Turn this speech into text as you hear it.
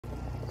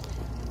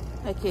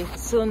Okay,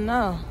 so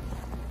now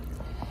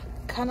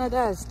Canada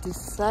has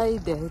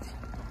decided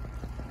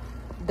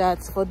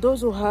that for those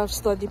who have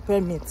study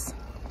permits,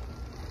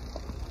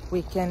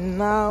 we can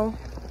now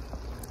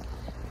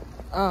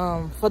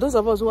for those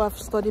of us who have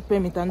study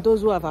permit and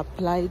those who have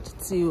applied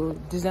till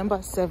December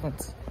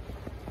 7th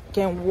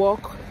can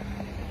work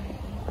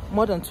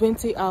more than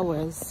 20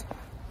 hours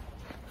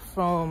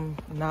from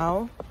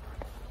now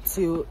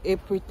till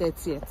April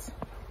 30th.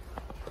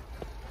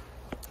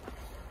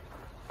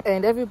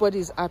 And everybody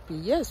is happy.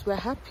 Yes, we're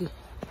happy.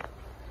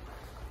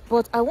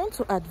 But I want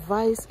to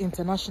advise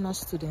international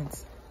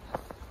students,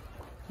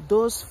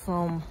 those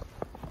from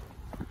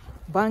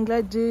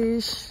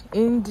Bangladesh,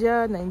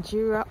 India,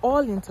 Nigeria,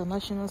 all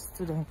international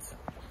students,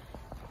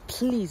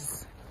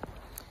 please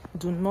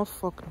do not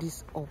fuck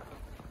this up.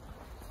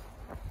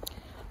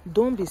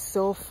 Don't be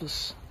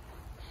selfish.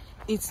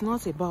 It's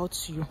not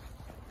about you.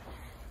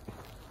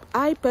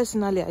 I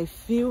personally, I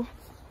feel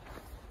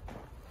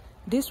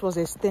this was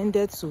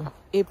extended to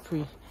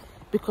April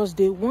because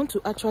they want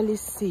to actually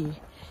see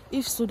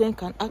if students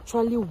can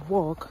actually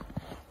work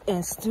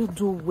and still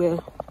do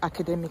well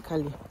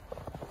academically.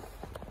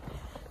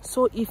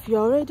 So if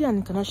you're already an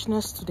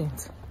international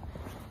student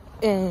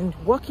and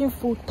working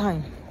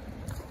full-time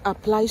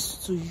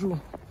applies to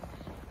you,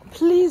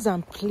 please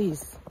and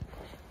please,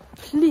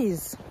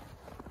 please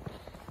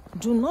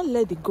do not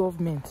let the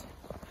government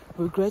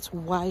regret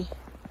why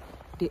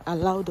they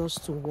allowed us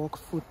to work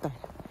full-time.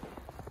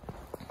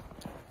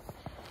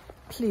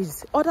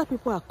 Please, other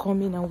people are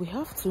coming and we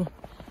have to,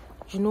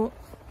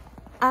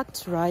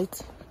 act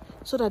right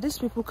so that these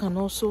people can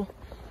also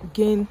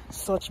gain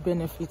such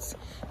benefits.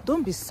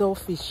 Don't be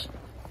selfish.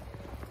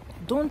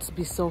 Don't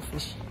be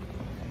selfish.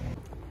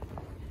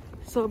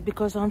 So,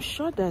 because I'm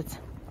sure that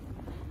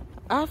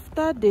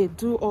after they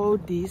do all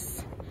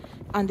this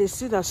and they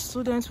see that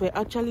students were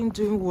actually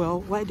doing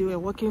well while they were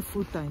working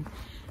full-time,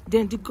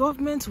 then the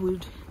government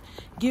would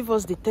give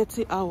us the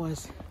 30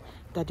 hours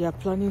that they are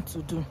planning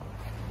to do.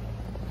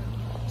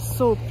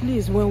 So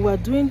please, when we're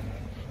doing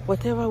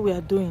whatever we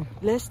are doing,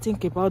 let's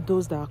think about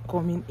those that are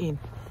coming in.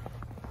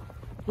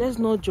 Let's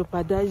not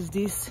jeopardize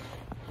this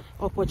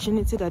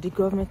opportunity that the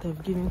government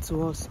have given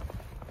to us.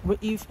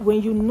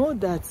 When you know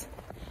that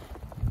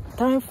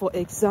time for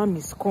exam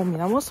is coming,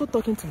 I'm also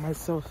talking to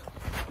myself.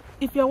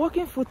 If you're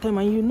working full-time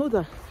and you know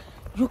that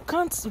you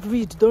can't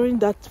read during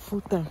that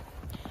full-time,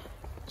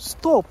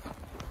 stop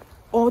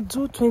or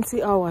do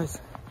 20 hours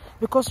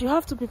because you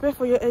have to prepare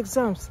for your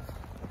exams.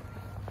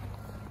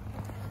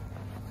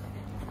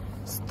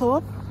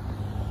 Stop,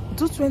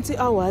 do 20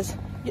 hours.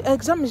 Your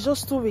exam is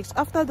just 2 weeks.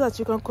 After that,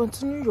 you can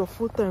continue your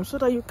full-time so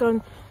that you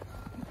can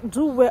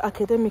do well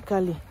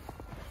academically.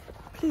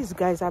 Please,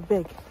 guys, I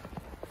beg.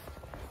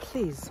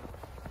 Please.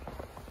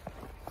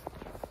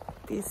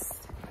 Peace.